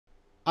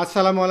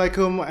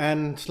Assalamualaikum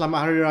and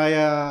Selamat Hari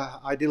Raya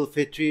Aidil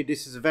Fitri.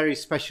 This is a very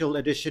special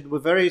edition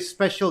with very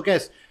special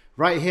guests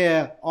right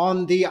here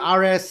on the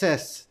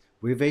RSS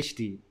with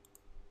HD.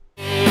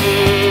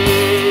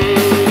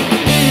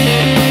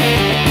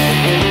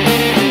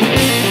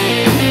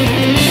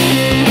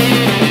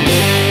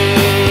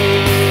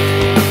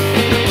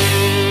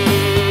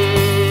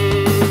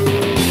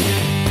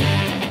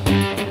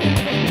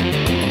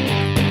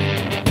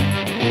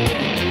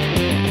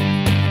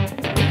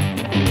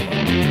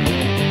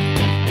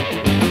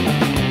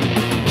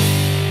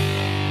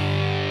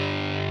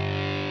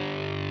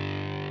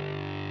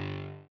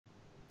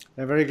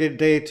 A very good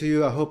day to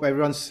you. I hope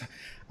everyone's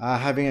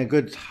having a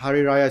good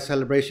Hari Raya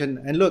celebration.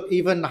 And look,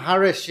 even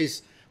Harish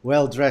is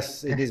well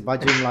dressed in his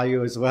baju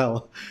Melayu as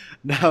well.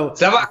 Now,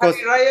 Selamat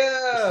Hari Raya!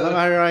 Selamat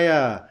Hari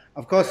Raya.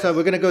 Of course, we're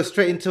going to go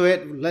straight into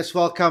it. Let's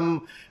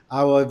welcome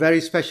our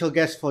very special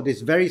guest for this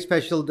very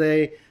special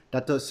day,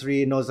 Dato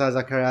Seri Norza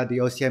Zakaria,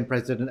 the OCM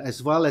President,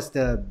 as well as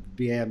the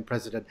BAM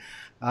President.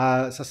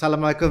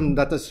 Assalamualaikum,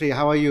 Dato Seri.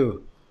 How are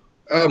you?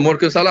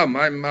 Salam.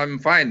 I'm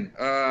fine.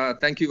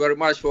 Thank you very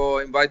much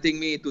for inviting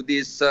me to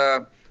this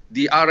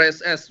the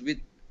RSS with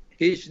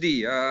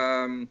HD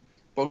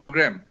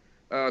program.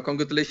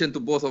 Congratulations to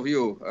both of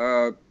you.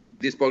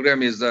 This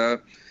program is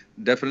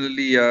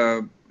definitely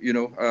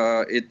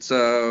it's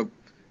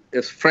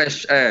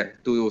fresh air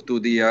to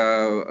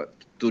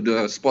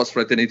the sports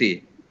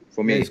fraternity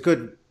for me. Yeah, it's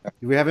good.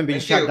 We haven't been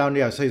shut down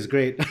yet, so it's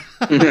great.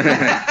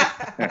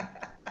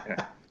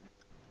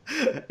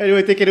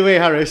 Anyway, take it away,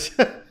 Harish.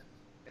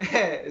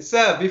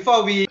 Sir,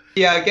 before we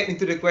get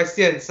into the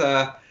questions,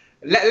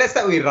 let's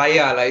start with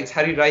Raya. It's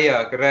Hari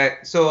Raya,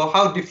 correct? So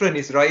how different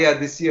is Raya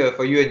this year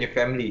for you and your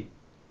family?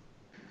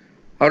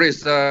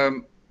 Haris,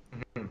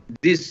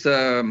 this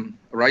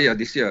Raya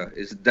this year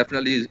is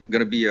definitely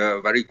going to be a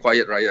very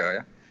quiet Raya,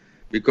 yeah?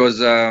 Because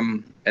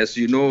as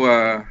you know,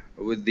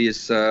 with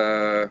this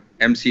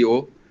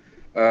MCO,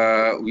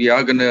 we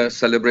are going to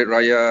celebrate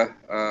Raya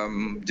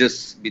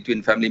just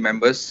between family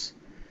members.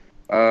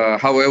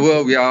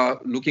 However, we are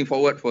looking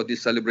forward for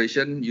this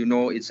celebration. You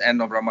know, it's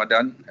end of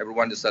Ramadan.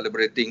 Everyone is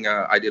celebrating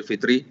Aidil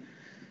Fitri.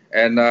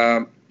 And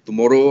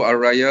tomorrow, our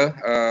Raya,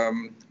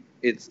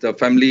 it's the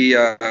family,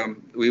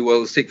 we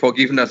will seek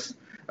forgiveness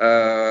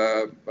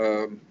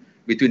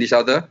between each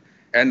other.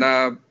 And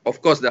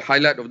of course, the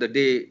highlight of the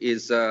day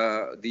is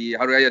the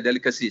Hari Raya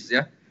delicacies,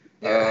 yeah?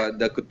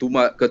 The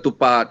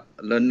ketupat,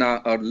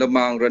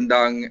 lemang,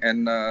 rendang,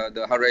 and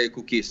the Hari Raya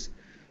cookies.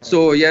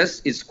 So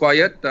yes, it's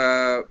quiet.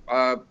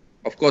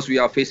 Of course, we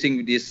are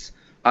facing this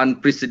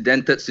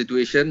unprecedented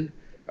situation,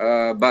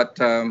 but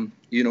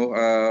we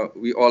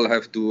all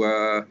have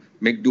to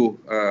make do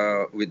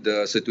with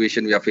the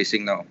situation we are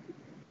facing now.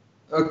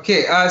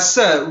 Okay,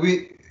 sir,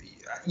 we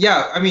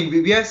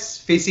are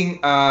facing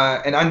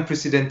an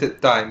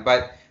unprecedented time,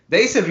 but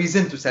there is a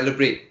reason to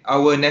celebrate.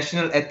 Our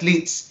national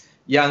athletes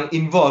yang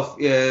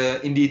involved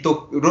in the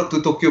Road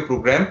to Tokyo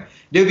program,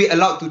 they'll be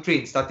allowed to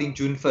train starting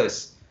June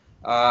 1st.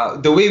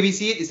 The way we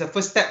see it is a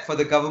first step for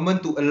the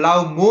government to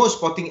allow more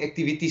sporting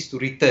activities to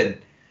return.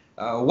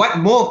 What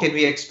more can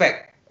we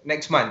expect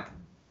next month?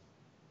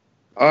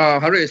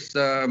 Haris,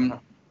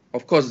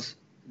 of course,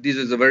 this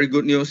is a very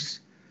good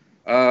news.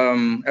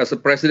 As a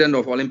president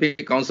of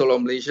Olympic Council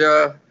of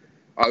Malaysia,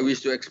 I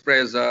wish to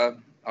express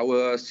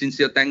our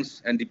sincere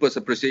thanks and deepest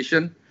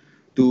appreciation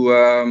to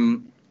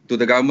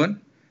the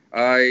government.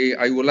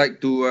 I would like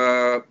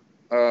to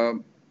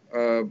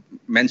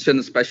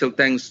mention special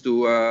thanks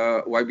to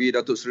YB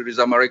Dato Seri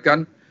Rizal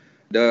Marikan,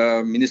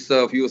 the Minister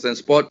of Youth and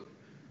Sport,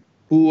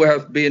 who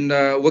have been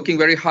working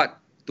very hard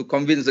to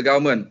convince the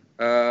government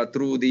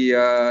through the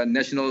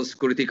National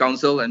Security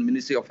Council and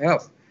Ministry of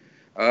Health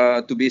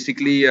to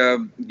basically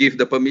give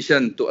the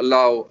permission to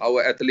allow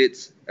our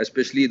athletes,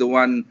 especially the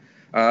one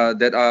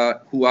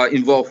who are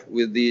involved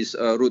with this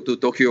route to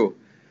Tokyo.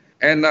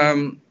 And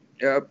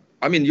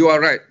I mean, you are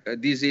right.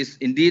 This is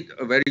indeed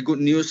a very good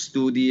news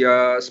to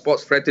the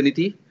sports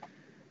fraternity.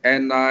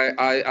 And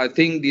I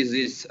think this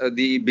is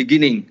the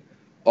beginning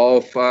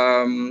of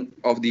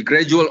the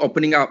gradual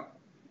opening up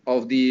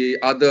of the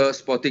other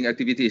sporting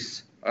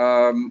activities.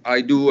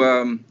 I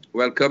do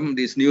welcome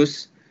this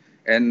news.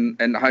 And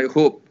I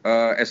hope,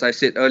 as I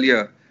said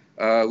earlier,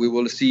 we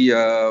will see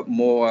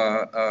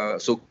more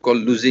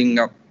so-called losing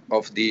up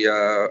of the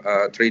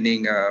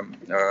training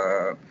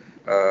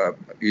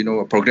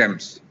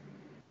programs.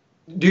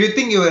 Do you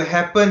think it will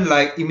happen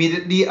like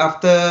immediately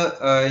after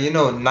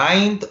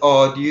 9th,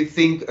 or do you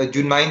think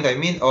June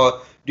 9th,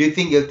 or do you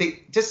think it'll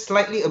take just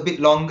slightly a bit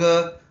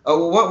longer?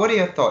 What are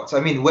your thoughts? I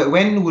mean,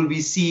 when will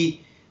we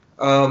see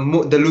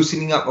the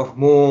loosening up of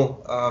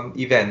more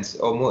events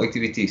or more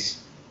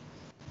activities?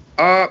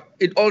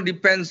 It all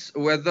depends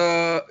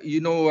whether,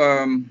 during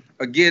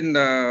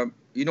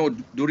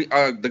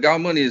the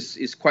government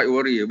is quite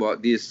worried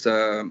about this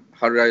Hari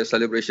Raya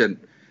celebration.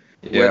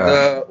 Yeah.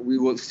 Whether we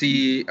will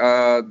see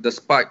the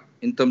spike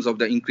in terms of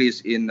the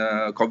increase in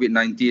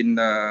COVID-19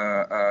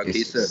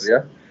 cases.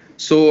 Yeah.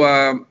 So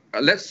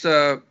let's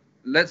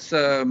let's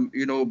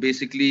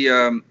basically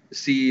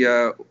see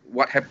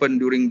what happened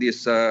during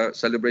this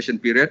celebration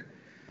period.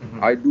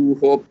 I do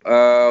hope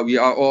we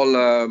are all,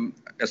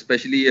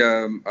 especially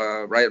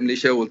Rakyat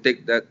Malaysia, will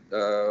take that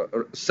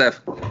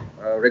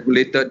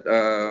self-regulated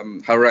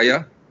Hari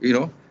Raya,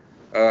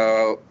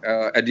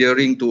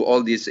 adhering to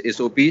all these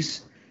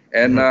SOPs.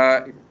 And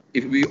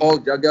if we all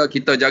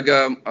kita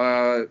jaga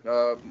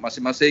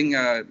masing-masing,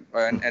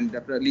 and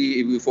definitely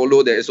if we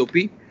follow the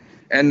SOP,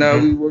 and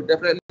we will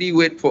definitely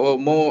wait for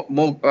more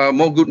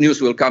good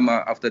news will come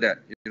after that.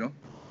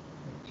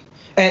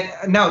 And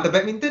now the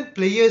badminton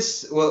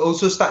players will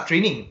also start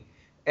training,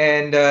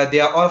 and they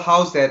are all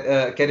housed at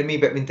Academy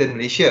Badminton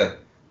Malaysia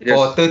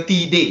for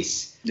 30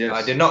 days.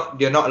 Yes. They're not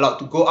allowed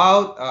to go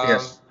out.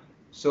 Yes.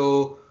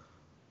 So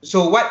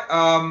what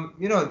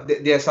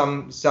there are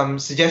some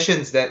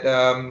suggestions that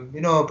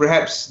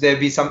perhaps there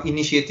be some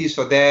initiatives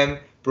for them,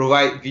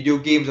 provide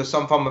video games or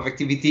some form of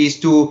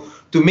activities to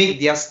make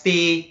their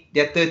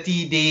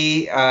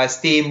 30-day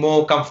stay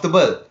more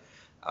comfortable.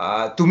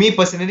 To me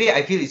personally,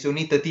 I feel it's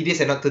only 30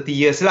 days and not 30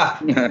 years lah.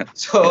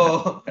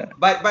 So,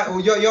 but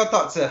your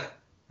thoughts, sir?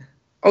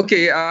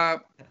 Okay, I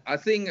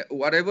think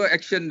whatever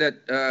action that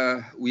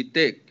we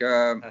take,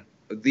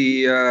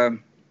 the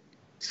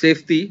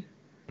safety,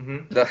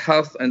 the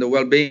health and the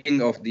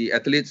well-being of the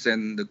athletes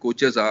and the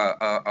coaches are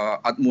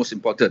utmost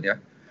important. Yeah.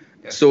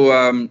 So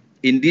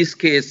in this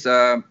case,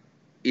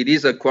 it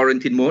is a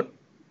quarantine mode.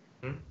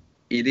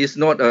 It is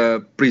not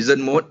a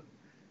prison mode.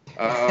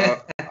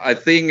 I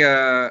think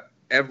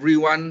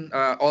everyone,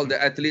 all the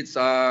athletes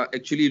are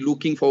actually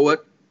looking forward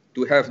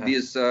to have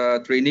this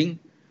training.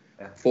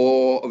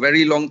 For a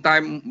very long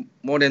time,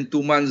 more than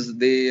 2 months,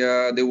 they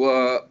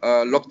were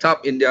locked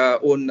up in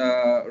their own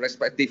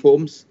respective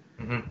homes.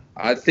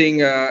 I think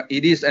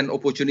it is an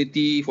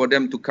opportunity for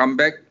them to come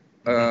back,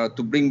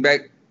 to bring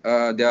back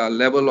their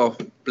level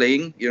of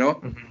playing,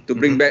 to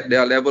bring back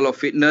their level of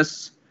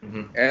fitness.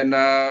 And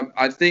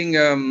I think,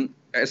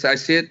 as I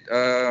said, they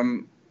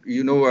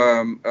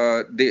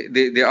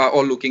are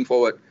all looking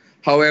forward.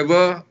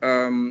 However,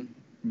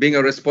 being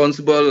a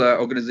responsible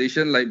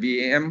organization like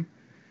BAM,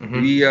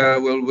 we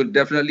will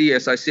definitely,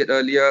 as I said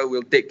earlier,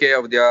 will take care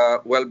of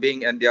their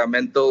well-being and their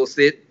mental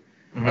state.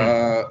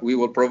 We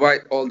will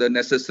provide all the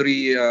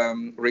necessary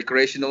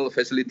recreational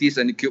facilities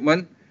and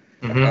equipment.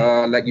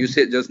 Like you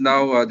said just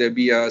now, there'll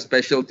be a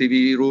special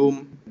TV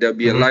room, there'll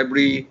be a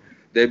library,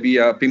 there'll be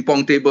ping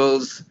pong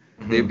tables,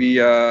 there'll be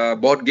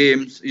board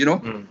games,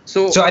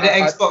 So ada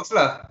Xbox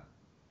lah.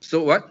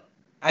 So what?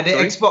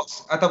 Ada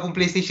Xbox ataupun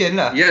PlayStation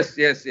lah. Yes.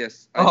 I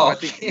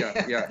think,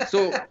 yeah.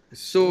 So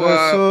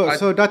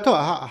Dato,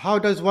 how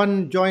does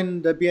one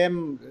join the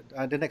BM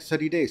the next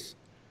 30 days?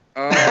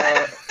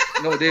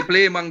 No, they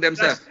play among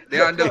themselves.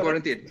 They are under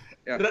quarantine.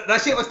 Yeah.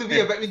 Rashid wants to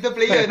be a badminton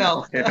player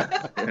now.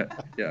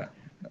 Yeah.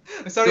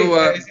 Sorry,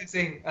 as you're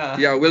saying.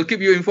 Yeah, we'll keep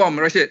you informed,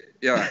 Rashid.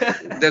 Yeah,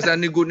 there's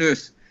any good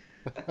news.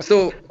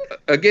 So,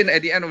 again,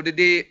 at the end of the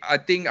day, I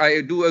think I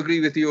do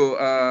agree with you,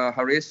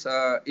 Haris.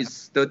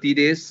 It's 30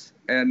 days.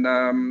 And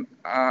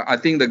I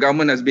think the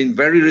government has been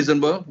very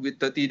reasonable with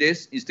 30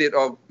 days instead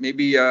of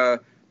maybe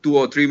 2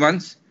 or 3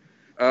 months.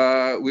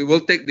 We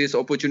will take this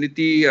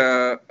opportunity,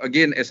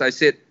 again, as I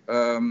said,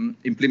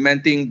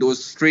 implementing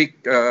those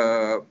strict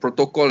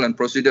protocol and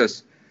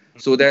procedures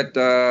so that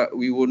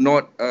we will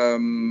not,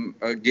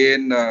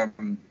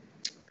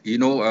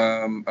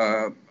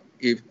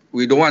 if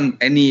we don't want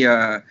any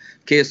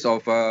case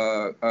of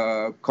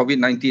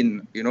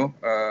COVID-19,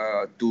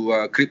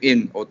 to creep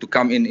in or to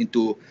come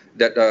into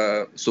that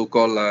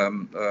so-called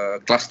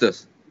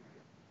clusters.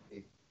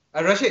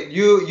 Rashid,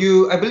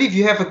 I believe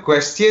you have a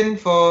question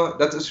for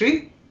Dato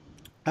Seri?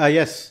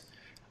 Yes.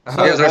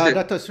 So, Yes, Rashid.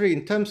 Dato Seri,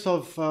 in terms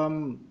of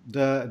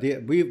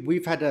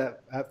we've had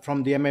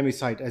from the MMA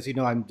side, as you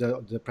know, I'm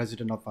the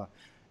president of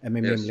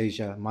MMA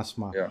Malaysia,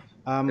 MASMA. Yeah.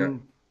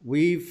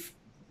 We've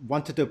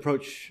wanted to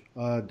approach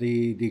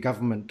the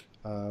government,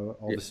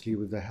 obviously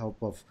with the help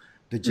of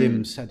the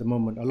gyms at the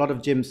moment. A lot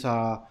of gyms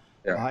are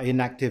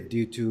inactive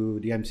due to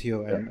the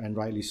MCO, and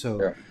rightly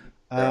so.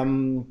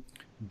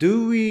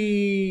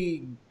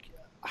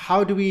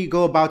 How do we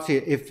go about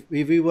it if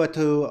we were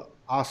to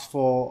ask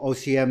for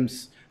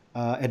OCM's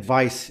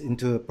advice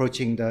into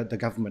approaching the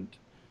government?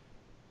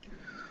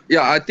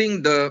 Yeah, I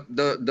think the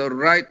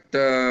right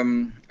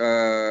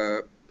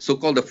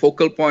so-called the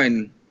focal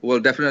point will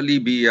definitely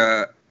be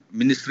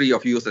Ministry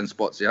of Youth and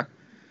Sports. Yeah,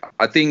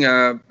 I think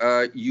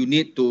you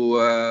need to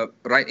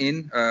write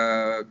in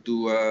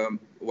to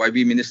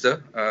YB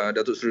Minister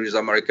Dato Seri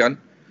Norza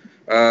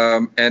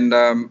Zakaria, and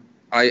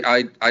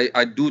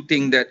I do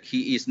think that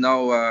he is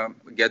now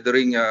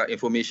gathering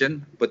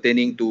information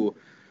pertaining to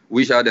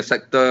which are the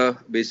sector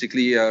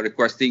basically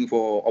requesting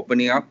for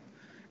opening up.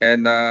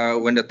 And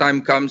when the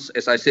time comes,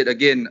 as I said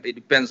again, it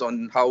depends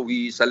on how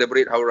we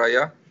celebrate Hari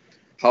Raya,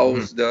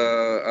 how's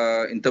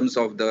the in terms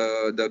of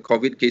the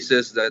COVID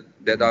cases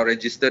that are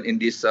registered in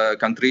this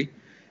country.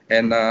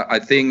 And I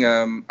think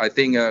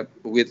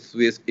with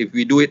if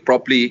we do it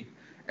properly,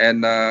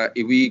 and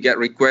if we get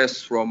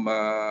requests from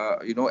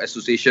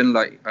association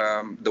like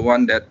the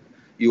one that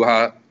you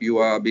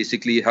are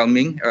basically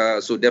helming.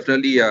 So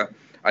definitely,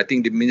 I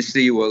think the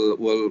ministry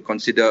will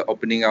consider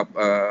opening up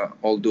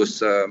all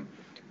those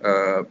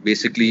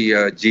basically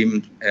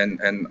gym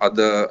and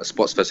other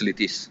sports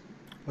facilities.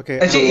 Okay.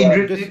 Actually,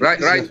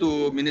 Right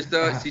to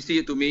Minister, CC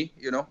it to me.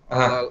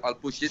 I'll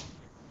push it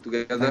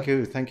together.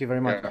 Thank you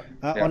very much.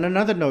 Yeah. On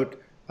another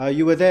note,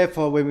 you were there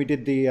for when we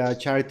did the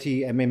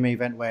charity MMA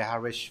event where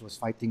Harish was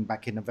fighting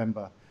back in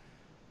November.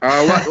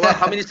 What?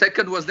 How many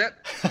seconds was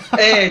that?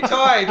 Hey,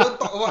 Choi, don't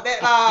talk about that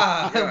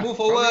lah. Move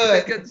forward. How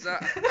many seconds?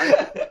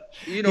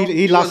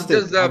 He lost it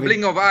was just it. a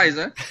blink of eyes,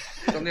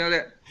 something like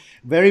that.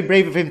 Very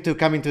brave of him to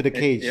come into the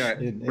cage. Yeah,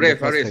 in brave,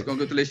 the first Harish. place.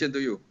 Congratulations to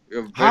you.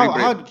 You're very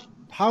brave.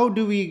 How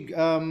do we?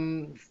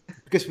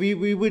 Because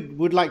we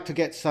would like to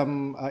get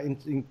some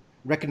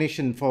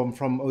recognition from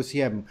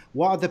OCM.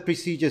 What are the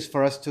procedures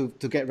for us to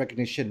get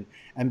recognition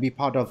and be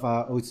part of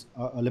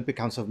Olympic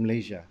Council of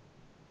Malaysia?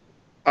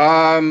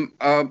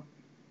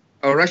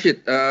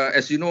 Rashid,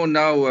 as you know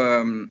now,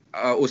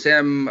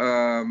 OCM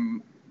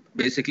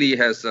basically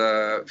has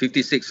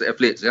 56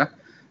 athletes.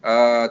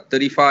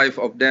 35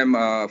 of them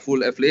are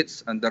full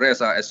athletes, and the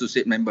rest are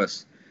associate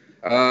members.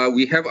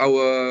 We have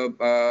our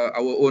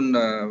own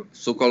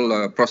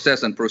so-called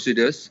process and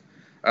procedures.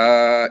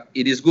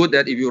 It is good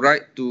that if you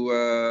write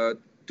to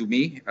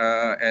me,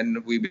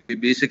 and we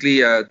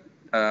basically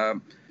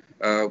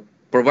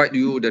provide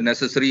you the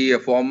necessary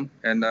form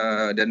and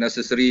the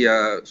necessary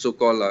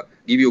so-called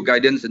give you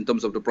guidance in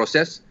terms of the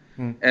process,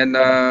 and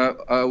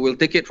we'll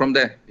take it from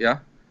there. Yeah.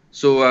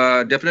 So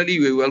definitely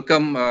we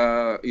welcome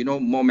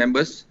more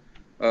members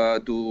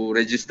to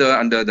register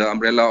under the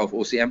umbrella of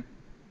OCM.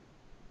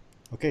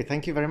 Okay,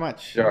 thank you very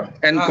much. Yeah.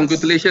 And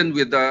congratulations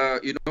with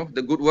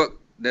the good work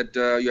that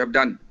you have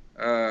done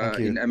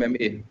in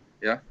MMA.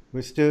 Yeah.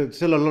 We're still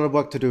a lot of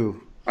work to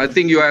do. I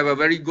think you have a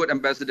very good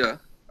ambassador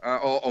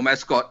or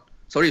mascot.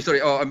 Sorry,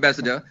 or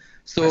ambassador.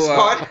 So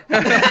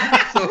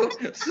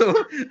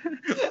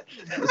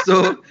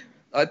so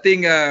I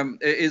think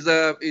is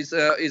a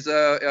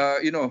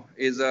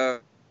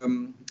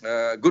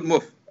good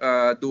move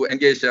to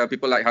engage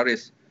people like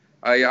Haris.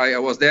 I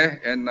was there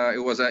and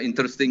it was an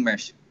interesting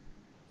match.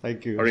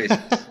 Thank you. Haris.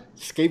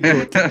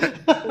 Scapegoat.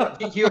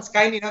 He was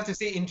kind enough to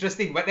say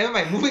interesting, but never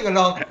mind. Moving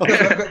along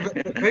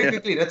very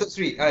quickly, Dato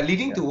Seri,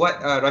 leading to what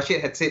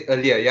Rashid had said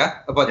earlier,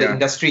 about the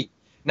industry.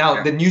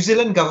 Now, the New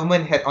Zealand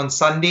government had on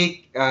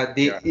Sunday,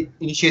 they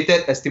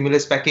initiated a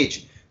stimulus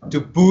package to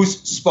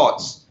boost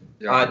sports.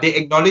 They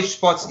acknowledge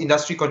sports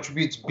industry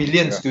contributes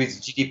billions to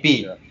its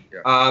GDP.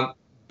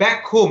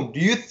 Back home, do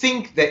you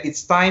think that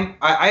it's time?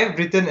 I have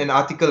written an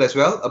article as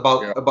well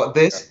about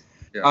this.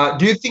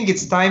 Do you think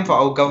it's time for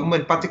our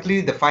government,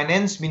 particularly the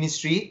finance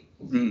ministry,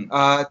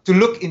 to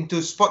look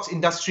into sports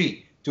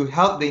industry to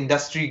help the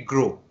industry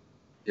grow?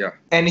 Yeah.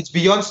 And it's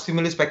beyond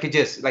stimulus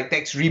packages like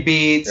tax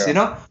rebates,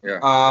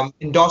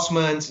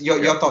 endorsements.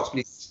 Your thoughts,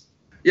 please.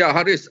 Yeah,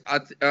 Haris,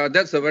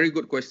 that's a very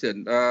good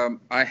question.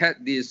 I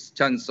had this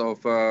chance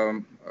of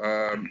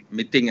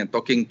meeting and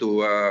talking to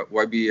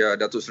YB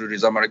Dato Seri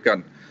Norza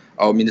Zakaria,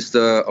 our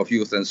Minister of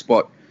Youth and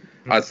Sport.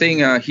 I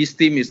think his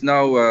team is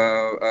now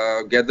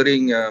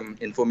gathering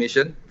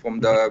information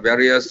from the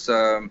various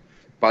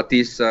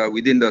parties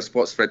within the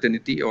sports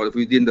fraternity or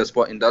within the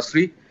sport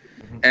industry.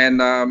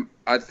 And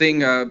I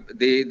think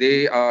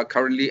they are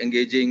currently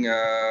engaging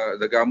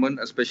the government,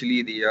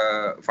 especially the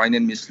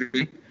finance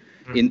ministry,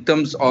 in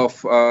terms of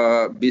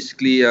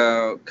basically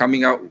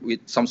coming out with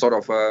some sort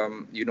of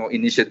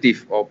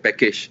initiative or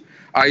package.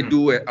 I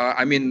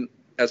mean,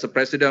 as a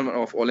president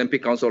of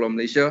Olympic Council of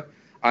Malaysia,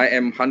 I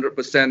am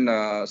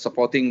 100%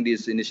 supporting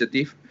this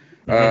initiative.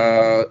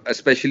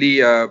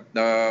 Especially,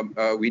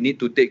 we need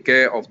to take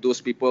care of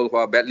those people who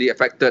are badly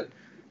affected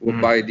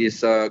by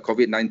this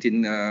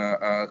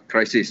COVID-19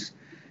 crisis.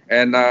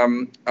 And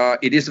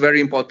it is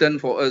very important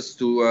for us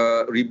to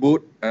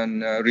reboot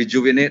and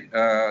rejuvenate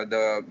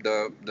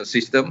the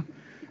system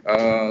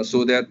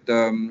so that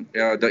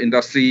the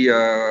industry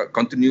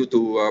continue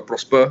to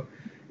prosper.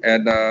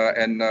 And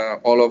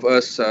all of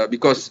us,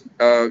 because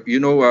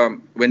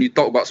when you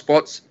talk about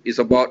sports, it's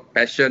about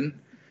passion,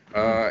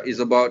 it's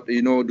about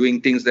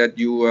doing things that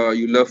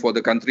you love for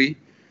the country,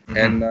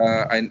 and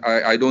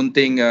I don't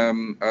think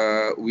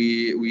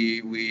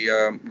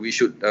we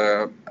should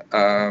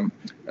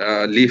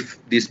leave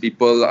these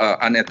people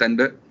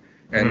unattended,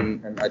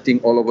 and I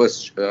think all of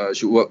us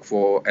should work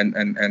for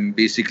and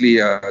basically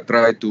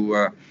try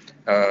to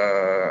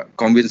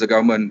convince the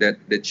government that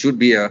there should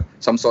be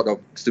some sort of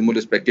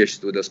stimulus package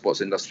to the sports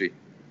industry.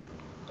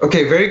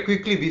 Okay, very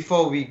quickly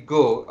before we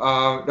go,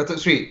 Dato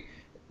Seri,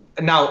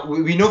 now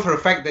we know for a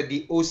fact that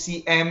the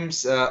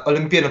OCM's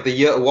Olympian of the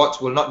Year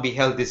awards will not be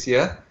held this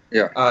year,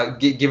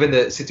 given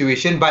the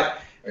situation.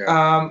 But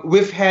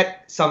we've had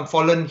some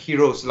fallen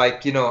heroes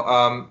like the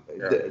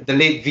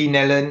late V.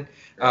 Nellen,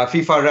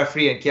 FIFA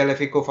referee and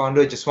KLFA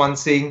co-founder Jaswant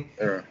Singh.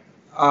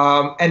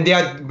 And there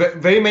are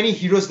very many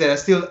heroes that are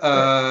still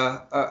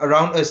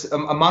around us,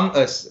 among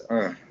us.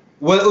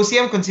 Will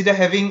OCM consider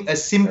having a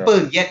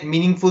simple yet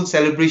meaningful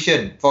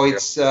celebration for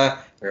its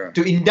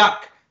to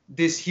induct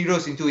these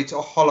heroes into its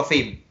Hall of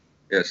Fame?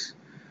 Yes.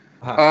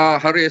 Uh-huh.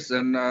 Haris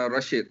and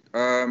Rashid,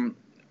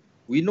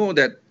 we know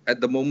that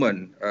at the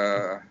moment,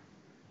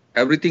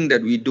 everything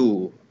that we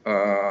do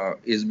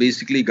is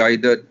basically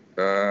guided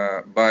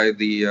by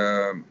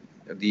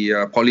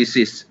the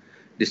policies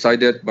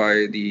decided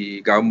by the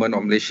government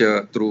of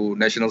Malaysia through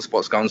National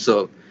Sports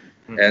Council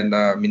and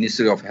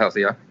Ministry of Health.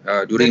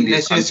 During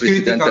The this National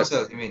Security unprecedented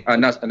Council, you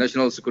mean?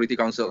 National Security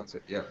Council.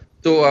 Yeah.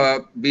 So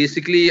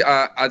basically,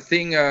 I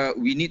think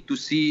we need to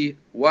see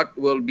what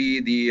will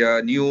be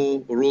the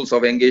new rules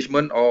of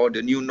engagement or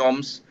the new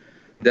norms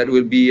that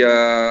will be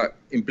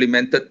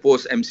implemented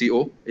post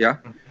MCO.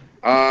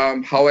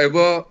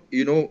 However,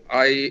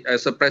 I,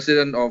 as a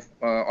president of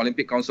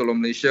Olympic Council of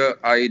Malaysia,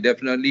 I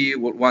definitely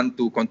would want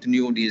to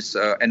continue this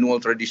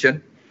annual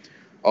tradition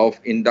of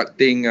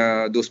inducting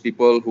those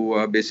people who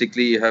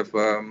basically have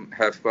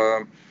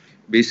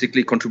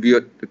basically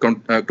contributed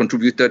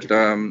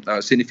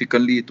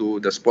significantly to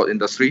the sport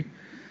industry.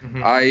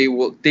 I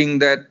would think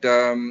that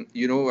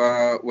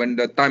when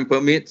the time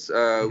permits,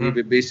 we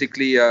will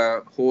basically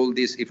hold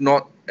this. If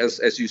not,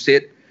 as you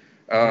said,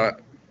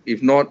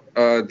 if not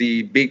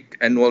the big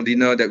annual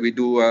dinner that we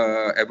do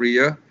every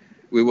year,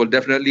 we will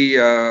definitely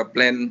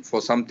plan for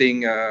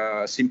something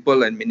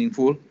simple and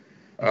meaningful,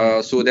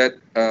 so that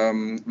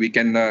we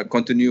can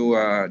continue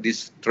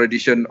this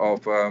tradition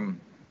of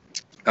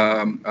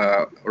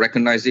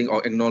recognizing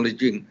or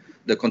acknowledging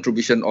the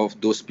contribution of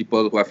those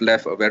people who have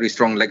left a very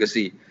strong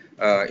legacy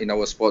in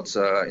our sports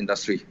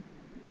industry.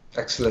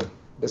 Excellent.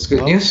 That's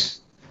good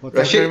news. Well,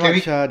 thank Rashid, you very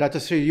much, Dato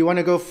Seri. You want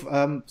to go?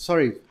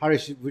 Sorry,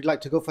 Harish, would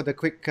like to go for the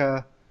quick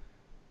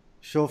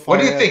show What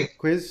do you think?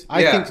 quiz?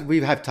 I think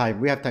we have time.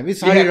 We have time.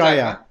 It's Hari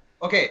Raya.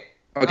 Okay.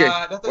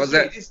 What's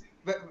that? This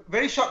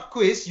very short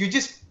quiz. You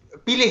just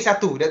pilih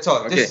satu. That's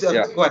all. Okay, Just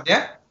pick one,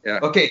 yeah?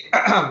 Okay.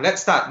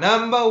 Let's start.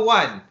 Number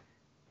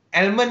 1.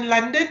 Almond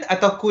London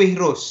atau kuih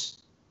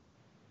ros?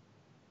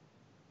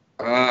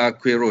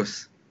 Kuih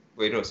ros.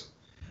 Kuih ros.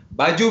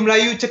 Baju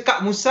Melayu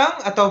cekak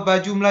musang atau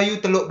baju Melayu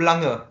teluk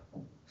belanga?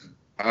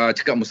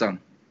 Cekak musang.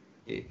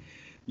 Okay.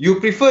 You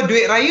prefer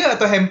duit raya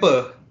atau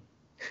hamper?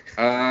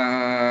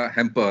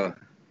 Hamper.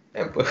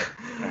 Hamper.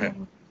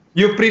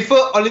 You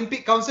prefer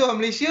Olympic Council of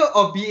Malaysia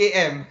or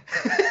BAM?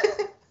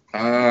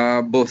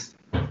 Both.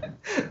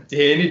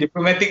 Ini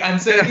diplomatic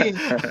answer ni.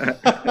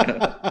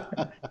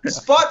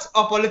 Sports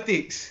or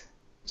politics?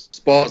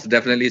 Sports,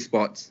 definitely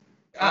sports.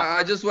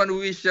 I just want to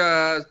wish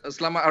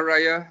Selamat Hari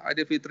Raya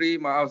Aidil Fitri,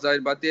 maaf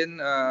zahir batin,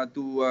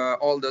 to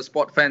all the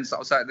sport fans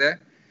outside there.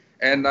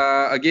 And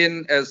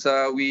again, as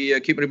we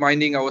keep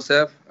reminding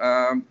ourselves,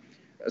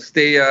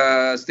 stay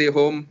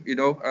home,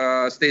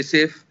 stay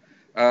safe.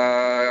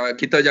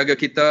 Kita jaga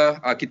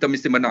kita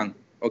mesti menang.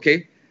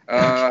 Okay?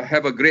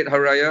 Have a great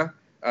Hari Raya.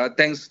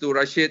 Thanks to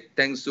Rashid,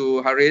 thanks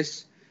to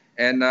Haris.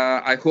 And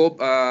I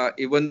hope,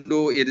 even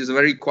though it is a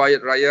very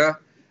quiet Raya,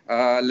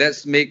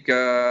 let's make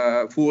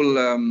full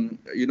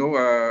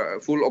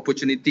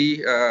opportunity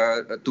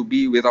to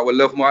be with our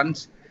loved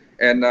ones.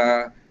 And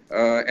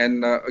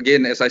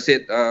again, as I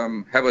said,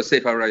 have a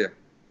safe Hari Raya.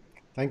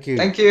 Thank you.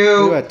 Thank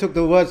you. I took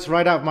the words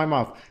right out of my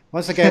mouth.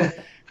 Once again,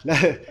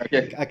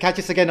 Okay. catch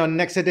us again on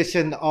next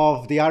edition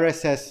of the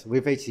RSS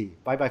with HE.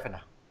 Bye bye for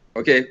now.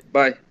 Okay,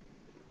 bye.